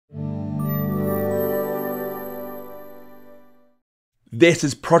This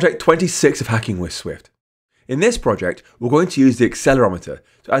is project 26 of Hacking with Swift. In this project, we're going to use the accelerometer.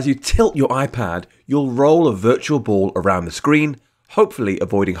 So as you tilt your iPad, you'll roll a virtual ball around the screen, hopefully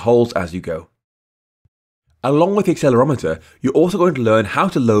avoiding holes as you go. Along with the accelerometer, you're also going to learn how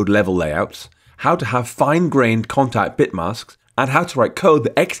to load level layouts, how to have fine-grained contact bit masks, and how to write code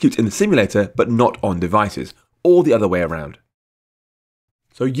that executes in the simulator but not on devices, or the other way around.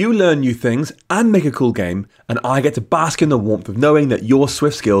 So you learn new things and make a cool game, and I get to bask in the warmth of knowing that your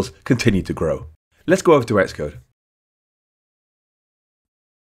Swift skills continue to grow. Let's go over to Xcode.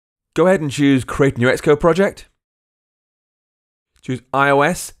 Go ahead and choose Create a New Xcode project. Choose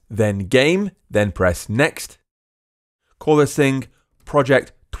iOS, then Game, then press Next. Call this thing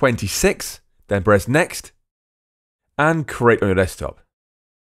Project 26, then press Next, and create on your desktop.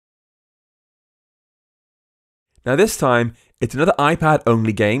 Now this time, it's another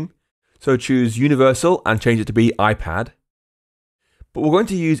iPad-only game, so choose Universal and change it to be iPad. But we're going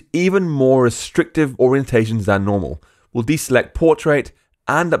to use even more restrictive orientations than normal. We'll deselect Portrait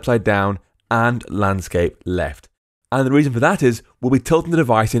and Upside Down and Landscape Left. And the reason for that is we'll be tilting the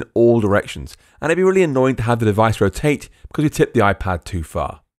device in all directions, and it'd be really annoying to have the device rotate because we tipped the iPad too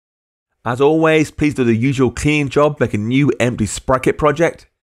far. As always, please do the usual cleaning job, make a new empty Sprite project.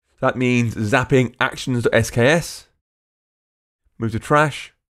 That means zapping actions.sks, move to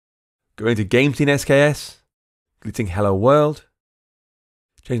trash, go into game scene SKS, deleting hello world,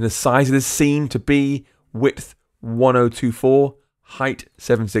 changing the size of this scene to be width 1024, height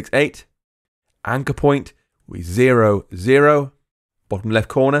 768, anchor point with 0, 0, bottom left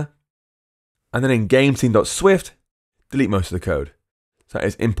corner, and then in game scene.swift, delete most of the code. So that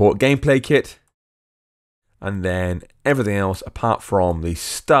is import gameplay kit, and then everything else apart from the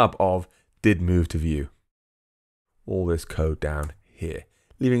stub of did move to view. All this code down here,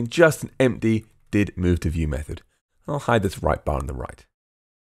 leaving just an empty did move to view method. I'll hide this right bar on the right.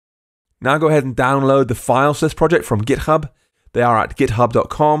 Now go ahead and download the files for this project from GitHub. They are at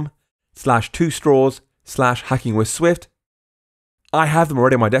github.com/2straws/hackingwithswift. I have them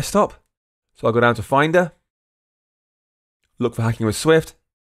already on my desktop, so I'll go down to Finder, look for Hacking with Swift,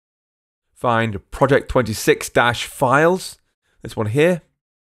 find project 26-files, this one here,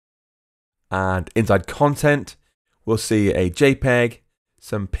 and inside content, we'll see a JPEG,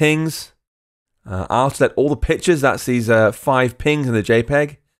 some pings. I'll select all the pictures, that's these 5 pings in the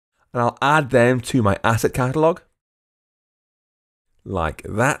JPEG, and I'll add them to my asset catalog, like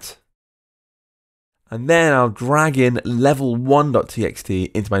that. And then I'll drag in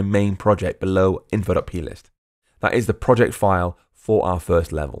level1.txt into my main project below info.plist. That is the project file for our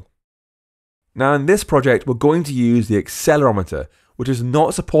first level. Now in this project, we're going to use the accelerometer, which is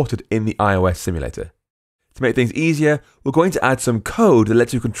not supported in the iOS simulator. To make things easier, we're going to add some code that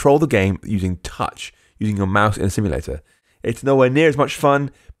lets you control the game using touch, using your mouse in a simulator. It's nowhere near as much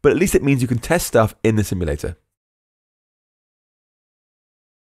fun, but at least it means you can test stuff in the simulator.